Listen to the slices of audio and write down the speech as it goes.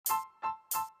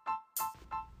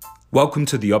Welcome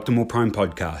to the Optimal Prime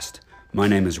Podcast. My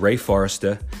name is Ray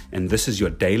Forrester, and this is your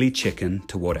daily check-in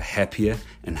toward a happier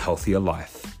and healthier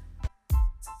life.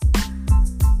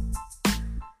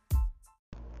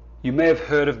 You may have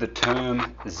heard of the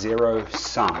term zero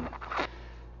sum.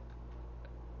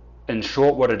 In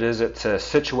short, what it is, it's a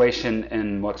situation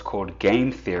in what's called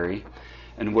game theory,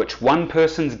 in which one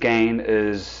person's gain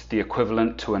is the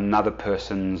equivalent to another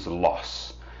person's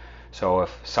loss. So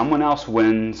if someone else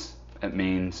wins, it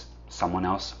means someone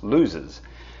else loses.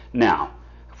 Now,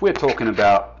 if we're talking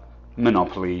about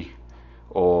Monopoly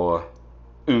or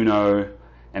Uno,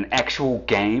 an actual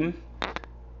game,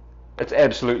 it's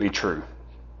absolutely true.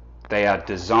 They are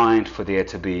designed for there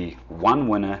to be one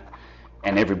winner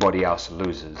and everybody else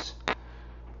loses.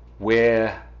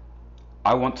 Where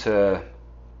I want to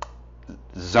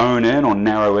zone in or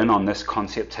narrow in on this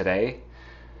concept today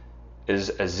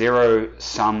is a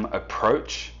zero-sum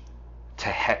approach to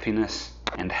happiness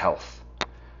and health.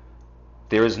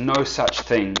 There is no such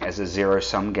thing as a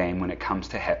zero-sum game when it comes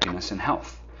to happiness and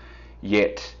health.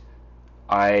 Yet,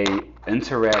 I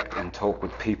interact and talk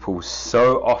with people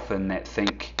so often that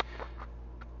think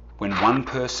when one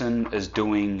person is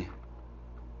doing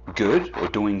good or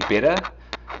doing better,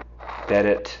 that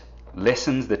it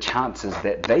lessens the chances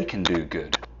that they can do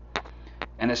good.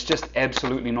 And it's just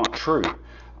absolutely not true.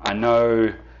 I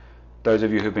know those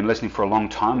of you who've been listening for a long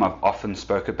time, I've often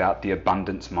spoke about the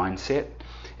abundance mindset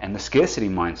and the scarcity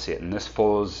mindset, and this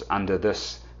falls under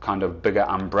this kind of bigger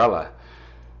umbrella.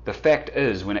 The fact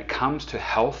is, when it comes to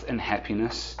health and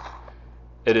happiness,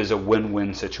 it is a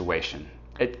win-win situation.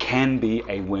 It can be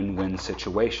a win-win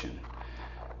situation,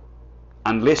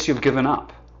 unless you've given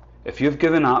up. If you've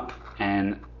given up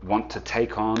and want to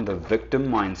take on the victim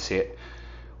mindset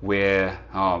where,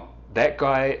 that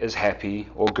guy is happy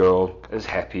or girl is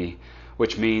happy,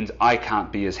 which means I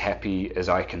can't be as happy as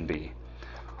I can be.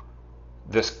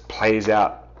 This plays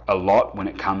out a lot when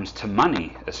it comes to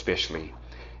money, especially.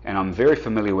 And I'm very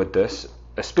familiar with this,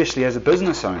 especially as a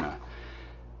business owner.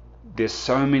 There's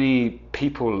so many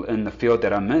people in the field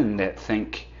that I'm in that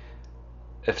think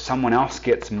if someone else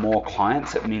gets more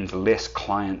clients, it means less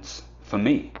clients for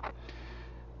me.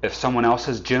 If someone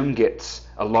else's gym gets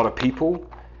a lot of people,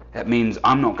 that means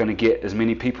I'm not going to get as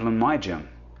many people in my gym.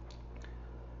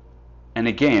 And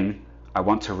again, I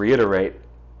want to reiterate,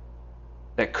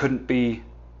 that couldn't be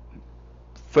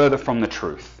further from the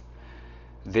truth.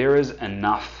 There is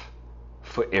enough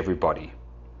for everybody.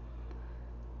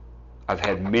 I've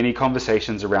had many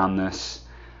conversations around this.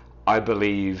 I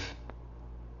believe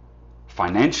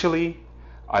financially,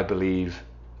 I believe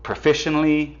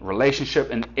professionally,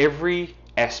 relationship, in every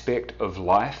aspect of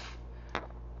life,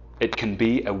 it can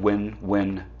be a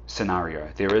win-win scenario.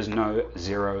 There is no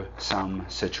zero-sum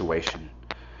situation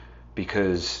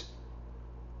because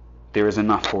there is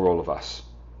enough for all of us.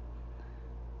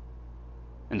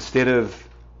 Instead of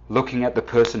looking at the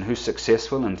person who's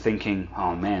successful and thinking,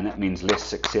 oh man, that means less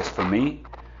success for me,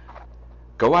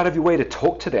 go out of your way to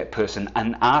talk to that person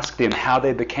and ask them how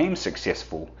they became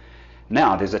successful.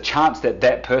 Now, there's a chance that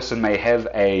that person may have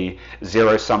a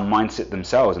zero-sum mindset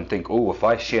themselves and think, oh, if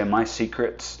I share my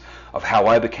secrets of how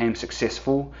I became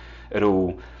successful,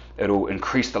 it'll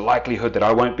increase the likelihood that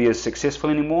I won't be as successful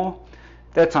anymore.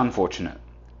 That's unfortunate.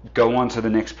 Go on to the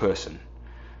next person,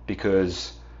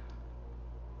 because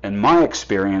in my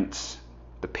experience,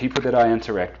 the people that I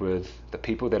interact with, the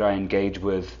people that I engage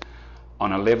with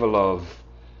on a level of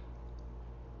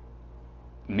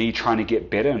me trying to get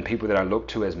better and people that I look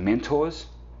to as mentors,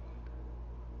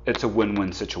 it's a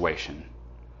win-win situation.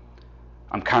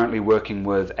 I'm currently working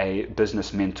with a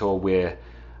business mentor where,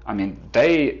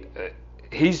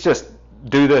 he's just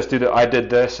do this, I did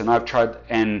this, and I've tried,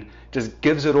 and just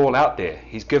gives it all out there.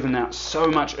 He's given out so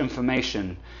much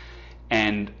information,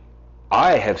 and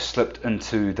I have slipped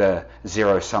into the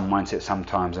zero-sum mindset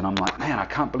sometimes, and I'm like, man, I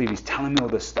can't believe he's telling me all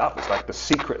this stuff. It's like the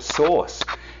secret sauce.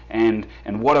 And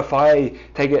what if I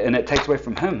take it and it takes away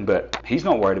from him? But he's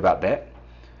not worried about that,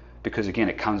 because again,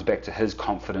 it comes back to his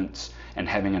confidence and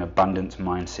having an abundance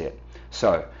mindset.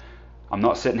 So I'm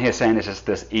not sitting here saying it's just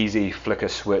this easy flick a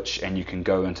switch and you can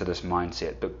go into this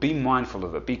mindset, but be mindful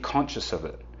of it, be conscious of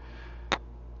it.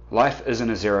 Life isn't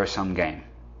a zero-sum game.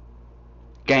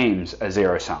 Games are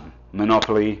zero-sum.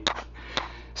 Monopoly,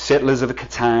 Settlers of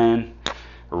Catan,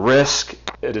 Risk,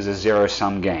 it is a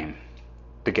zero-sum game.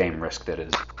 The game Risk, that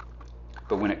is.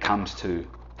 But when it comes to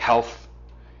health,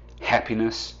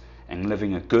 happiness, and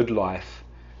living a good life,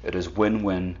 it is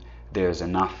win-win. There is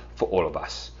enough for all of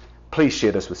us. Please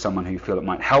share this with someone who you feel it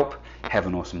might help. Have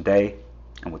an awesome day,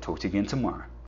 and we'll talk to you again tomorrow.